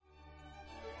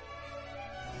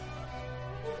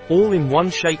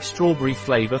All-in-one shake strawberry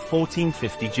flavor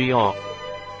 1450 gr.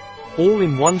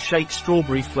 All-in-one shake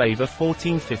strawberry flavor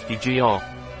 1450 gr.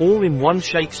 All-in-one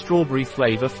shake strawberry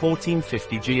flavor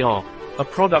 1450 gr. A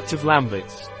product of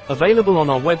Lamberts. Available on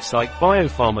our website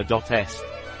biopharma.s.